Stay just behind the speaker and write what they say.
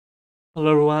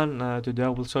Hello everyone, today I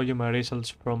will show you my results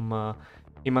from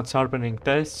image sharpening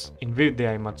tests,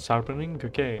 Nvidia image sharpening.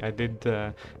 Okay, I did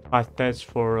 5 tests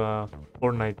for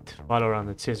Fortnite, Valorant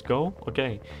and CSGO.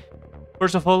 Okay,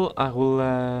 first of all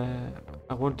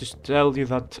I want to tell you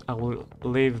that I will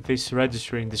leave this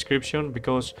registry in description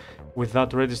because with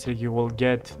that registry you will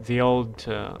get the old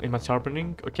image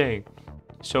sharpening. Okay,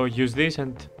 so use this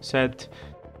and set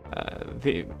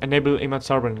the enable image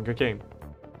sharpening. Okay.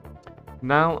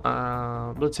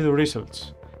 Now, let's see the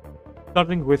results.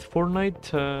 Starting with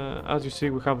Fortnite, as you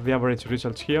see, we have the average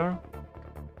results here.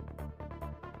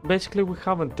 Basically, we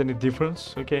haven't any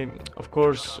difference. Okay, of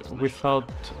course,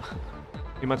 without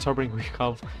image sharpening, we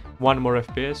have one more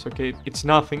FPS. Okay, it's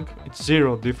nothing, it's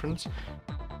zero difference.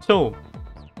 So,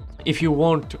 if you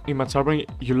want image sharpening,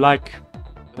 you like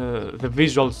the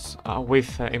visuals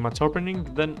with image sharpening,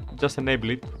 then just enable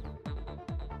it.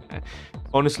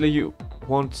 Honestly, you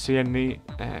won't see any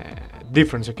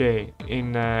difference, okay,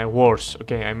 in wars,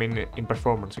 okay, I mean in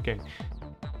performance, okay.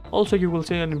 Also, you will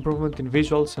see an improvement in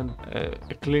visuals and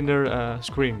a cleaner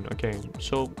screen, okay,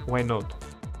 so why not?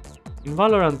 In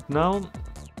Valorant now,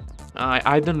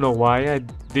 I don't know why, I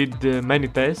did many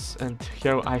tests and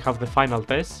here I have the final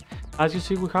test. As you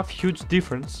see, we have huge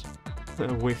difference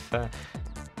with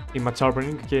image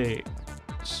sharpening, okay,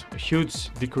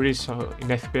 huge decrease in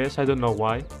FPS, I don't know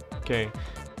why, okay.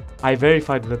 I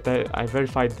verified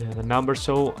the numbers,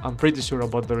 so I'm pretty sure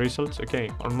about the results, okay,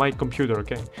 on my computer,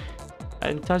 okay.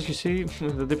 And as you see,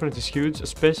 the difference is huge,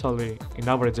 especially in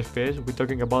average FPS. We're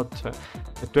talking about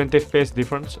a 20 FPS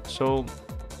difference, so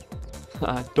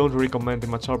I don't recommend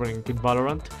image sharpening in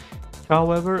Valorant.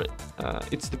 However,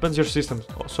 it depends your system,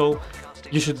 so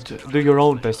you should do your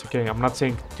own test, okay? I'm not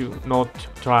saying to not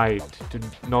try it, to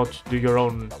not do your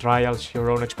own trials, your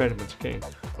own experiments, okay?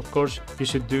 Of course, you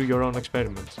should do your own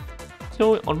experiments.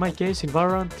 So, on my case, in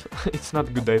Valorant, it's not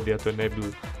a good idea to enable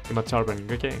image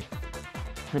sharpening, okay?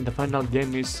 And the final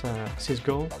game is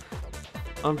CSGO.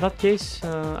 On that case,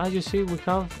 as you see, we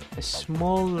have a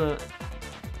small...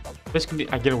 basically,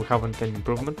 again, we haven't any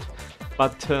improvement,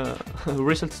 but the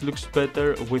results looks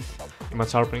better with image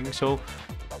sharpening, so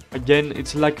again,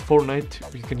 it's like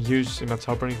Fortnite, you can use image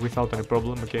sharpening without any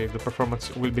problem, okay, the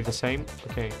performance will be the same,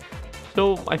 okay.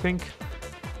 So, I think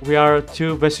we are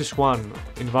 2 versus 1.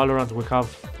 In Valorant we have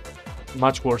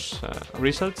much worse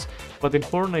results, but in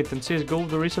Fortnite and CSGO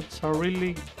the results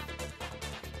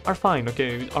are fine,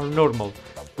 okay, are normal.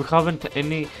 We haven't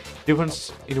any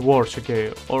difference in wars,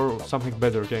 okay, or something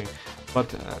better, okay.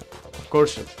 But of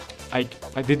course, I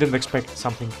didn't expect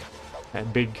something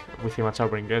big with image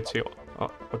sharpening. Let's see.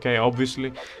 Okay,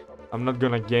 obviously, I'm not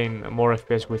gonna gain more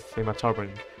FPS with image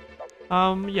sharpening.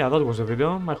 Yeah, that was the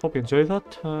video. I hope you enjoyed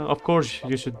that. Of course,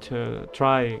 you should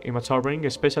try image sharpening,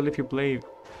 especially if you play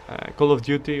Call of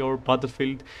Duty or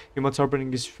Battlefield. Image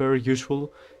sharpening is very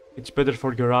useful. It's better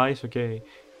for your eyes, okay.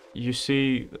 You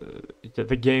see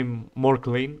the game more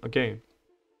clean, okay.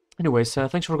 Anyways,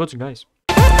 thanks for watching, guys.